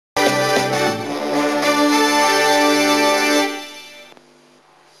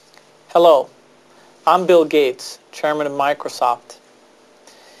Hello, I'm Bill Gates, Chairman of Microsoft.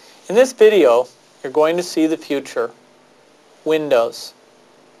 In this video, you're going to see the future, Windows.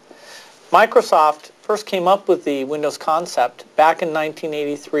 Microsoft first came up with the Windows concept back in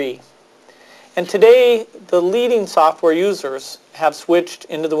 1983. And today, the leading software users have switched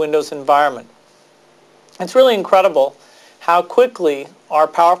into the Windows environment. It's really incredible how quickly our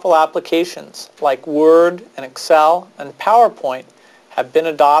powerful applications like Word and Excel and PowerPoint have been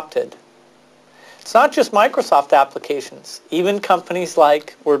adopted. It's not just Microsoft applications. Even companies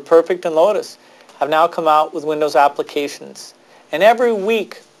like WordPerfect and Lotus have now come out with Windows applications. And every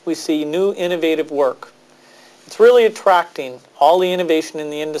week we see new innovative work. It's really attracting all the innovation in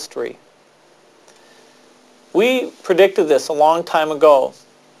the industry. We predicted this a long time ago,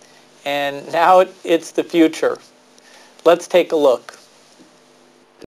 and now it's the future. Let's take a look.